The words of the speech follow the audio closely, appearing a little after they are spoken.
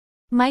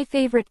My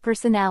favorite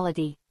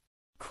personality.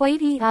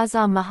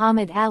 Quaid-e-Azam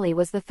Muhammad Ali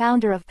was the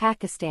founder of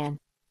Pakistan.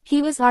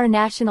 He was our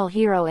national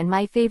hero and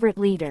my favorite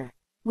leader.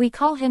 We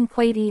call him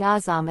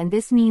Quaid-e-Azam and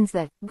this means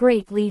the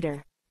great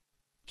leader.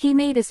 He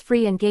made us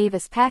free and gave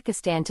us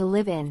Pakistan to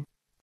live in.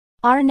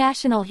 Our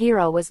national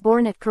hero was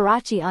born at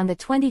Karachi on the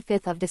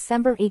 25th of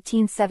December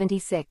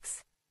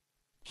 1876.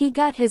 He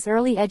got his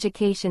early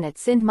education at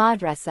Sindh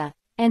Madressa,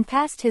 and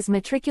passed his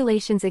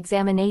matriculations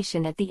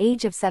examination at the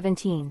age of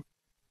 17.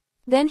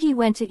 Then he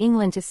went to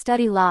England to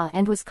study law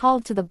and was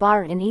called to the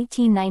bar in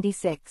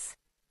 1896.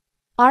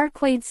 Our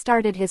Quaid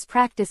started his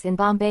practice in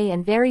Bombay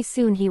and very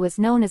soon he was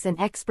known as an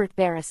expert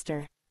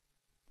barrister.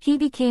 He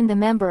became the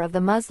member of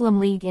the Muslim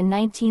League in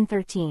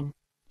 1913.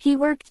 He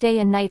worked day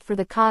and night for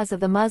the cause of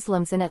the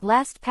Muslims and at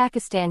last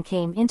Pakistan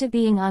came into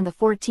being on the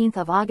 14th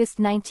of August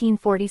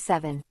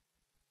 1947.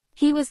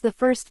 He was the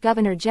first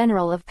Governor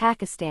General of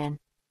Pakistan.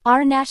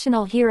 Our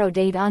national hero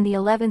died on the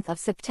 11th of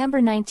September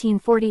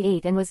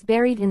 1948 and was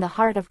buried in the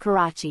heart of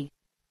Karachi.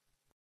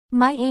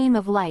 My aim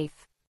of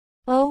life.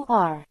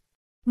 O.R.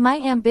 My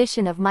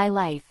ambition of my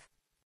life.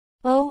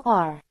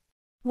 O.R.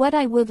 What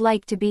I would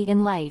like to be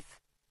in life.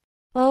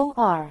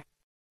 O.R.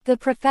 The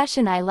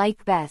profession I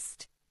like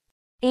best.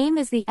 Aim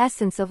is the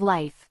essence of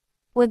life.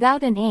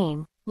 Without an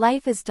aim,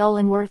 life is dull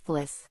and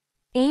worthless.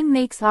 Aim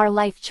makes our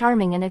life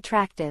charming and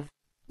attractive.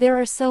 There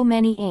are so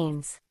many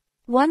aims.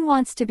 One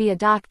wants to be a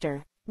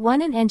doctor.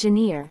 One an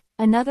engineer,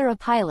 another a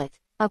pilot,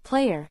 a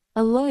player,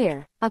 a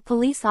lawyer, a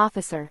police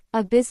officer,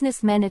 a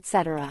businessman,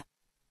 etc.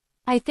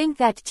 I think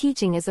that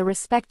teaching is a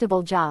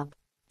respectable job.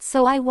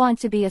 So I want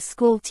to be a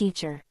school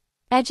teacher.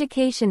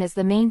 Education is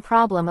the main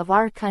problem of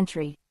our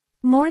country.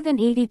 More than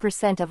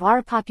 80% of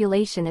our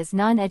population is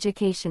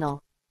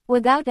non-educational.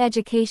 Without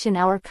education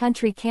our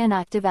country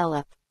cannot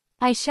develop.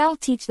 I shall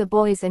teach the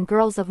boys and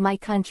girls of my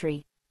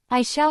country.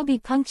 I shall be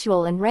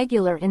punctual and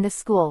regular in the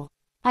school.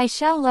 I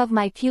shall love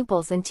my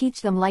pupils and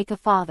teach them like a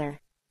father.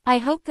 I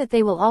hope that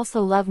they will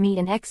also love me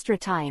in extra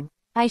time.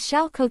 I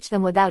shall coach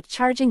them without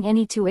charging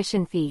any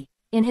tuition fee.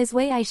 In his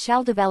way I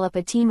shall develop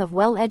a team of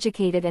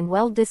well-educated and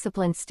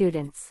well-disciplined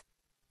students.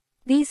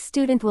 These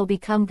students will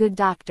become good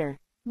doctor,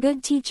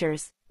 good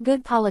teachers,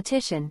 good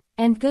politician,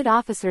 and good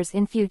officers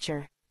in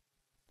future.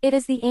 It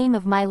is the aim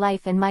of my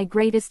life and my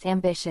greatest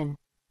ambition.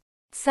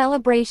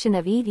 Celebration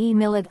of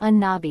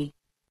Eid-e-Milad-un-Nabi.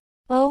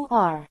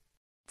 O.R.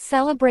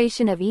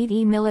 Celebration of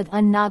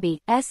Eid-e-Milad-un-Nabi,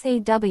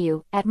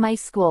 SAW, at my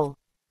school.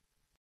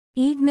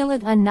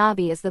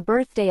 Eid-Milad-un-Nabi is the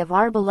birthday of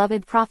our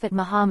beloved Prophet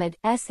Muhammad,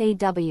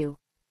 SAW.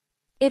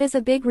 It is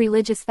a big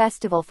religious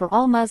festival for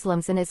all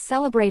Muslims and is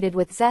celebrated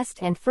with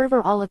zest and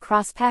fervor all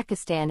across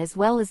Pakistan as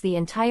well as the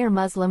entire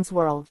Muslims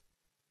world.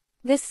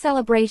 This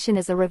celebration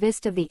is a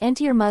revised of the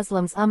entire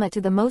Muslims Ummah to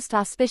the most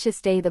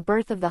auspicious day, the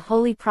birth of the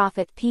Holy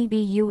Prophet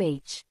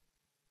Pbuh.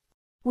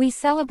 We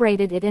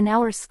celebrated it in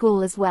our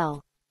school as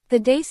well. The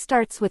day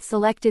starts with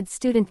selected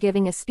student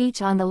giving a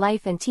speech on the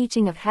life and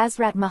teaching of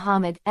Hazrat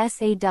Muhammad,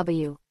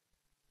 SAW.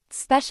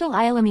 Special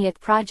Ilmiyat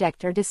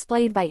project are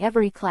displayed by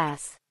every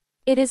class.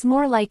 It is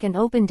more like an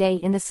open day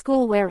in the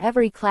school where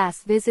every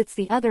class visits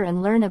the other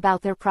and learn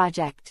about their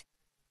project.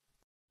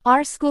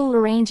 Our school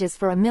arranges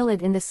for a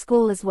milad in the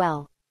school as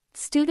well.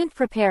 Students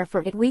prepare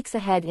for it weeks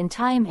ahead in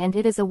time and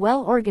it is a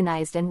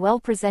well-organized and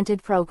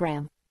well-presented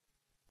program.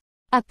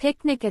 A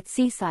picnic at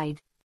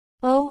seaside.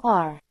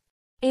 O.R.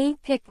 A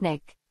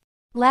picnic.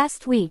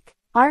 Last week,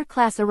 our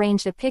class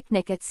arranged a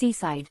picnic at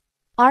seaside.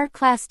 Our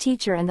class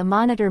teacher and the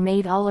monitor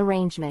made all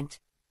arrangement.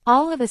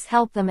 All of us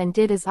helped them and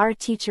did as our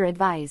teacher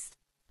advised.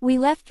 We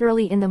left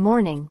early in the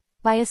morning,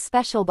 by a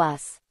special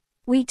bus.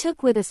 We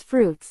took with us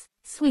fruits,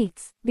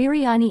 sweets,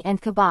 biryani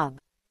and kebab.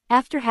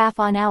 After half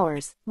an hour,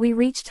 we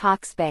reached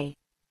Hawke's Bay.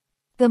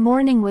 The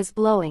morning was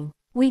blowing.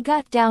 We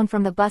got down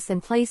from the bus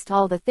and placed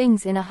all the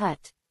things in a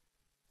hut.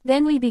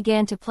 Then we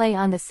began to play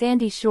on the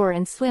sandy shore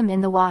and swim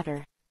in the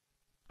water.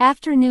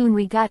 After noon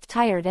we got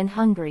tired and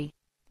hungry.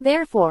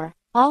 Therefore,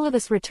 all of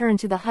us returned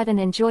to the hut and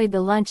enjoyed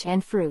the lunch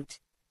and fruit.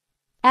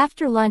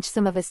 After lunch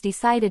some of us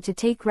decided to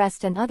take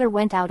rest and other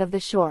went out of the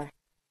shore.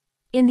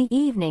 In the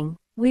evening,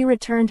 we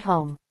returned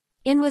home.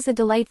 It was a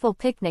delightful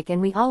picnic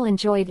and we all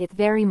enjoyed it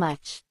very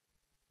much.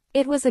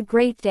 It was a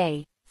great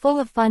day, full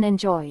of fun and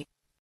joy.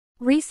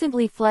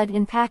 Recently flood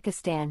in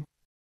Pakistan.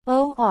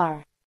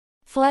 O.R.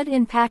 Flood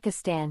in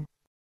Pakistan.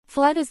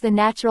 Flood is the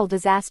natural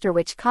disaster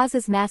which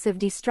causes massive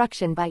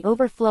destruction by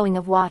overflowing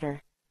of water.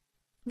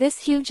 This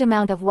huge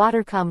amount of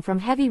water come from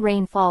heavy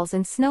rainfalls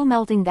and snow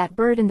melting that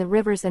burden the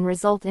rivers and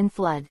result in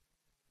flood.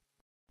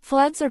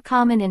 Floods are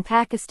common in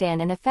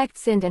Pakistan and affect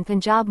Sindh and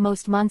Punjab.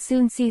 Most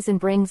monsoon season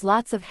brings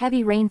lots of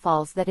heavy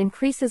rainfalls that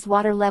increases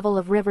water level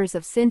of rivers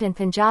of Sindh and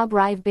Punjab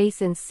rive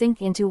basins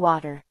sink into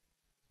water.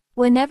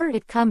 Whenever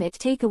it come it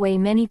take away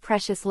many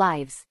precious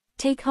lives,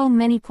 take home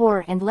many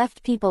poor and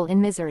left people in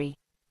misery.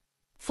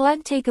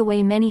 Flood take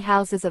away many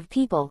houses of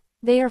people,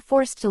 they are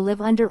forced to live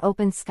under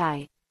open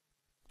sky.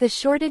 The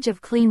shortage of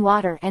clean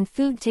water and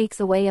food takes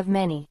away of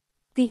many.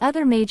 The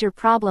other major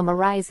problem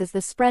arises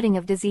the spreading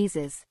of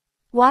diseases.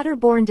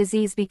 Waterborne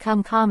disease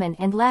become common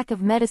and lack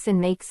of medicine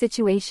make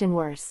situation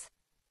worse.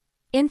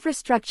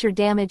 Infrastructure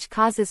damage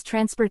causes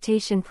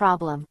transportation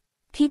problem.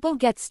 People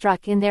get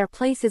stuck in their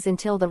places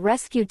until the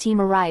rescue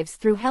team arrives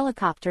through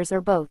helicopters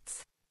or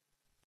boats.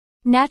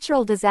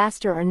 Natural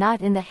disaster are not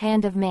in the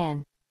hand of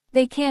man.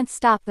 They can't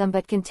stop them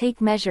but can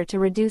take measure to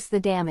reduce the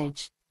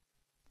damage.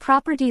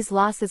 Property's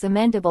loss is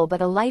amendable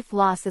but a life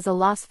loss is a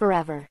loss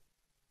forever.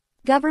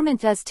 Government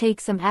does take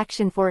some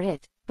action for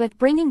it, but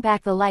bringing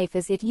back the life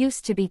as it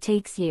used to be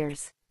takes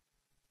years.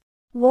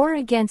 War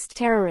against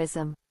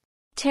terrorism.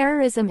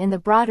 Terrorism in the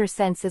broader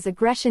sense is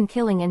aggression,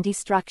 killing and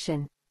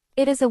destruction.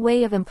 It is a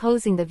way of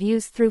imposing the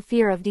views through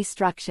fear of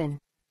destruction.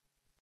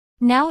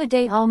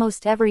 Nowadays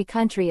almost every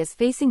country is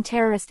facing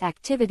terrorist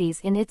activities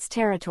in its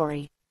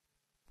territory.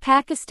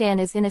 Pakistan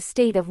is in a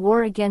state of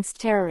war against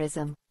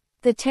terrorism.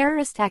 The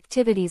terrorist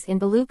activities in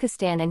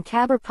Baluchistan and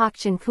Khyber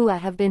Pakhtunkhwa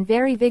have been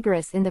very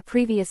vigorous in the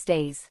previous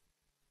days.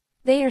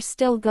 They are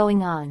still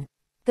going on.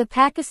 The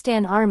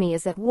Pakistan army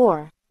is at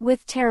war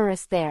with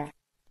terrorists there.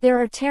 There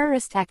are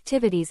terrorist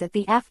activities at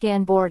the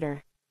Afghan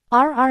border.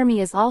 Our army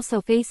is also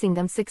facing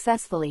them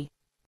successfully.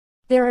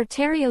 There are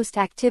terrorist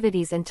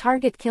activities and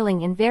target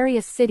killing in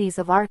various cities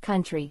of our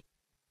country.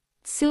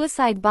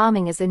 Suicide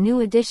bombing is a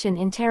new addition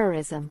in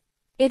terrorism.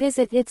 It is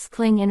at its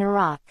cling in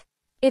Iraq.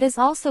 It is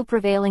also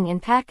prevailing in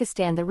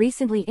Pakistan. The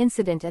recently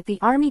incident at the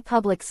Army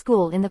Public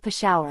School in the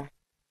Peshawar.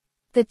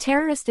 The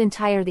terrorist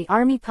entire the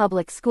Army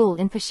Public School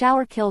in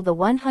Peshawar killed the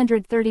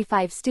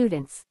 135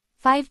 students,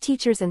 5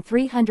 teachers and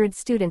 300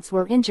 students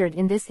were injured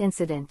in this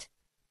incident.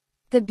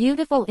 The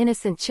beautiful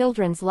innocent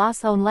children's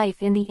lost own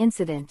life in the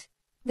incident.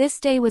 This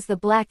day was the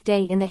black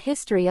day in the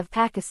history of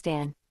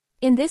Pakistan.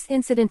 In this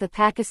incident the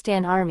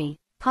Pakistan army,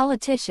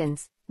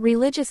 politicians,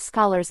 religious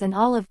scholars and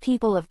all of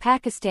people of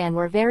Pakistan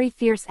were very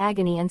fierce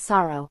agony and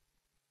sorrow.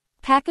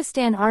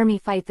 Pakistan army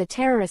fight the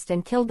terrorist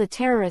and killed the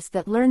terrorist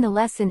that learned the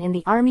lesson in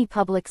the army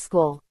public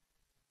school.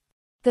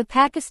 The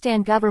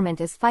Pakistan government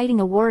is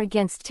fighting a war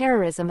against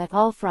terrorism at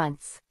all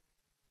fronts.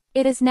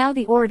 It is now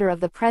the order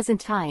of the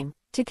present time,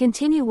 to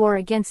continue war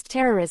against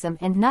terrorism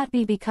and not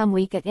become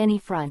weak at any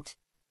front.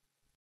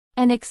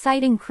 An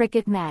exciting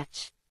cricket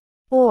match.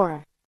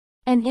 Or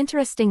an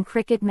interesting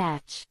cricket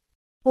match.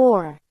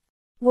 Or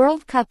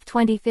World Cup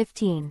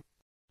 2015.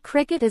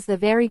 Cricket is the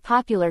very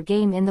popular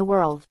game in the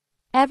world.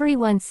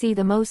 Everyone see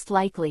the most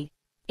likely.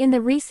 In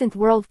the recent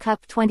World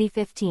Cup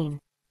 2015,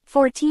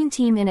 14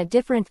 teams in a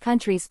different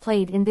countries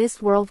played in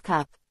this World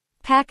Cup.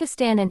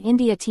 Pakistan and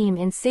India team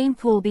in same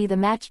pool B. The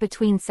match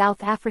between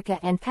South Africa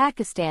and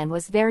Pakistan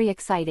was very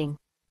exciting.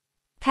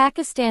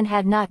 Pakistan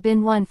had not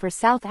been won for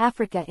South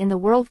Africa in the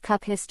World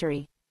Cup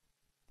history.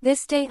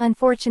 This day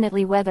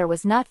unfortunately weather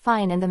was not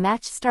fine and the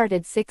match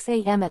started 6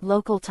 a.m. at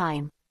local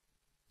time.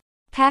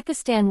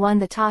 Pakistan won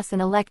the toss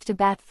and elect to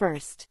bat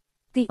first.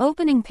 The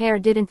opening pair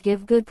didn't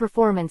give good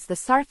performance. The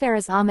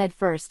Sarfaraz Ahmed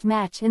first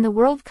match in the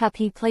World Cup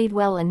he played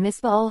well and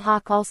Misbah-ul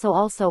Haq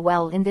also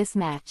well in this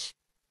match.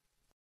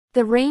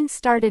 The rain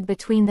started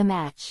between the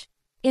match.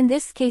 In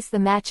this case the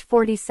match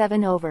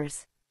 47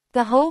 overs.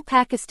 The whole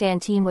Pakistan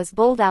team was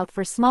bowled out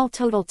for small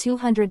total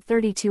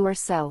 232 or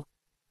so.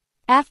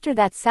 After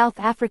that South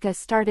Africa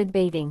started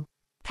batting.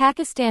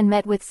 Pakistan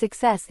met with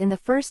success in the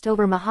first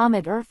over.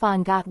 Muhammad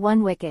Irfan got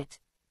 1 wicket.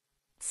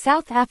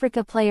 South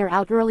Africa player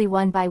out early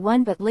 1 by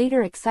 1 but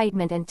later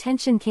excitement and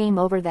tension came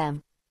over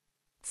them.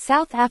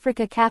 South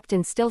Africa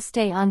captain still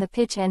stay on the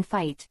pitch and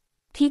fight.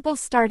 People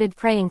started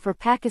praying for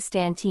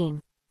Pakistan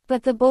team.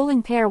 But the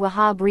bowling pair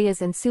Wahab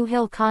Riaz and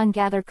Suhail Khan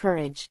gather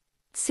courage.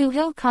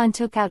 Suhail Khan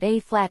took out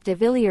A. Flat de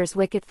Villiers'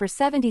 wicket for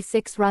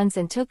 76 runs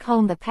and took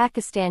home the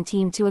Pakistan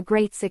team to a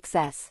great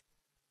success.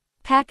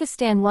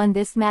 Pakistan won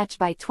this match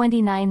by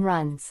 29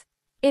 runs.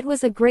 It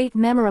was a great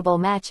memorable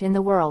match in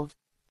the world.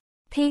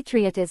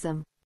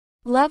 Patriotism.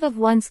 Love of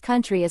one's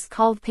country is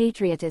called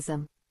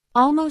patriotism.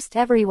 Almost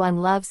everyone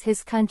loves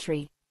his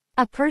country.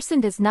 A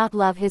person does not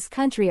love his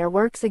country or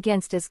works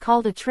against is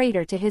called a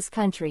traitor to his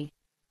country.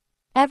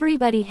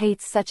 Everybody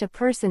hates such a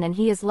person and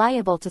he is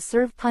liable to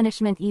serve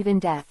punishment, even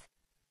death.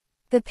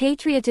 The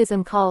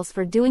patriotism calls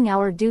for doing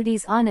our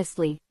duties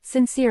honestly,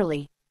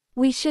 sincerely.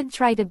 We should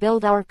try to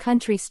build our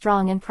country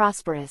strong and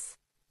prosperous.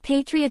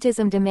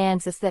 Patriotism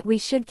demands us that we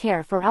should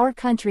care for our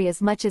country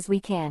as much as we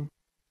can.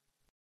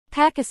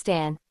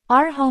 Pakistan,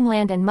 our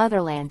homeland and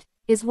motherland,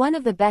 is one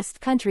of the best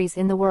countries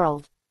in the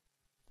world.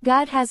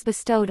 God has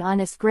bestowed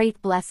on us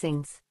great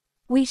blessings.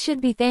 We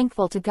should be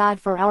thankful to God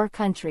for our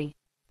country.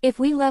 If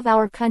we love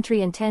our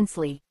country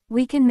intensely,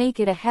 we can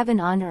make it a heaven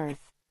on earth.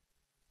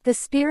 The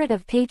spirit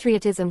of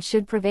patriotism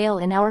should prevail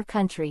in our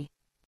country.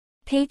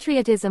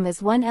 Patriotism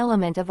is one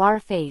element of our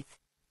faith.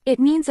 It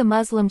means a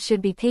Muslim should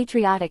be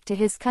patriotic to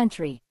his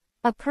country.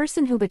 A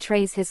person who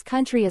betrays his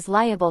country is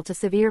liable to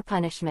severe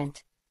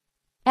punishment.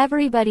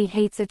 Everybody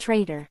hates a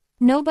traitor.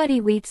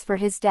 Nobody weeps for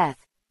his death.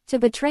 To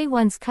betray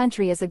one's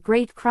country is a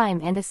great crime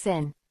and a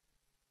sin.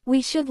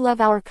 We should love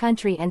our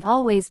country and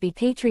always be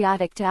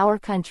patriotic to our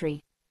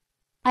country.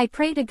 I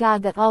pray to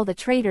God that all the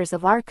traitors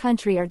of our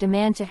country are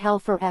damned to hell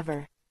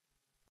forever.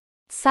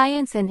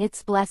 Science and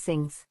its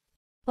blessings.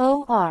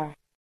 O.R.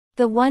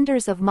 The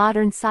wonders of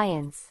modern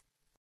science.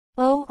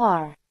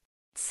 O.R.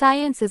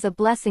 Science is a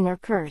blessing or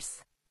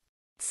curse.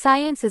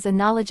 Science is a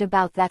knowledge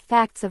about that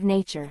facts of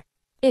nature.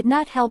 It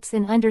not helps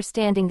in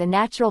understanding the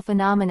natural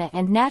phenomena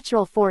and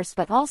natural force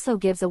but also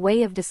gives a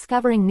way of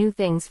discovering new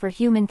things for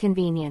human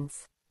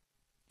convenience.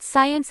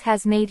 Science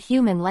has made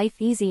human life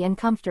easy and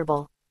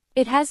comfortable.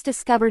 It has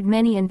discovered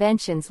many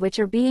inventions which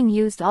are being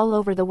used all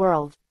over the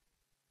world.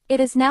 It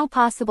is now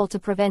possible to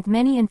prevent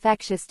many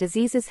infectious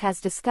diseases. Has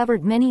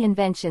discovered many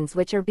inventions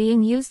which are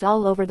being used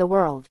all over the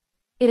world.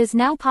 It is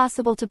now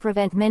possible to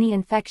prevent many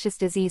infectious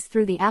disease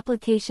through the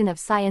application of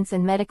science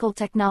and medical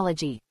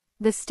technology.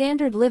 The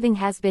standard living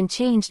has been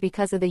changed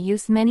because of the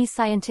use many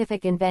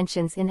scientific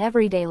inventions in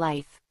everyday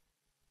life.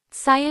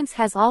 Science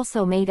has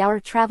also made our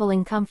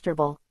traveling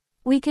comfortable.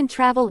 We can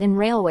travel in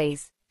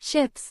railways,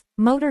 ships,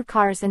 motor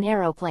cars and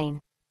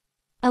aeroplane.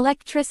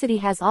 Electricity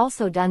has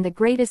also done the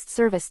greatest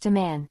service to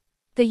man.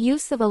 The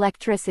use of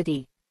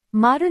electricity,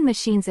 modern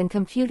machines and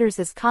computers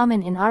is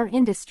common in our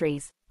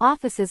industries,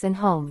 offices and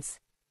homes.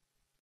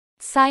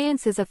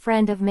 Science is a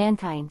friend of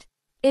mankind.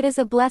 It is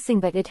a blessing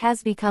but it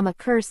has become a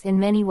curse in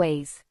many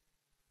ways.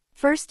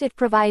 First, it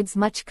provides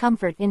much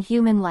comfort in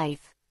human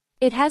life.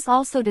 It has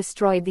also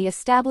destroyed the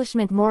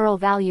establishment moral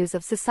values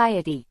of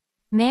society.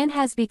 Man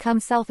has become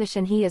selfish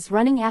and he is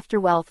running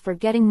after wealth for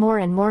getting more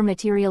and more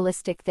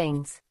materialistic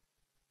things.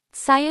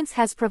 Science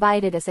has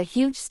provided us a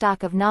huge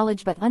stock of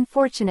knowledge but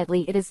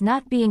unfortunately it is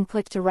not being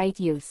put to right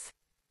use.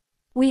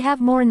 We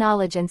have more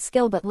knowledge and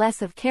skill but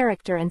less of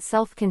character and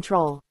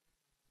self-control.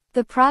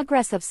 The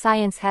progress of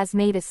science has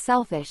made us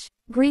selfish,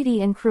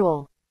 greedy and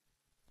cruel.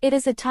 It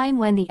is a time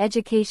when the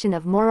education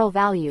of moral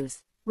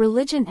values,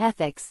 religion,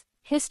 ethics,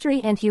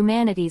 history and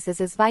humanities is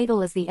as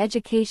vital as the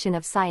education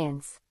of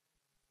science.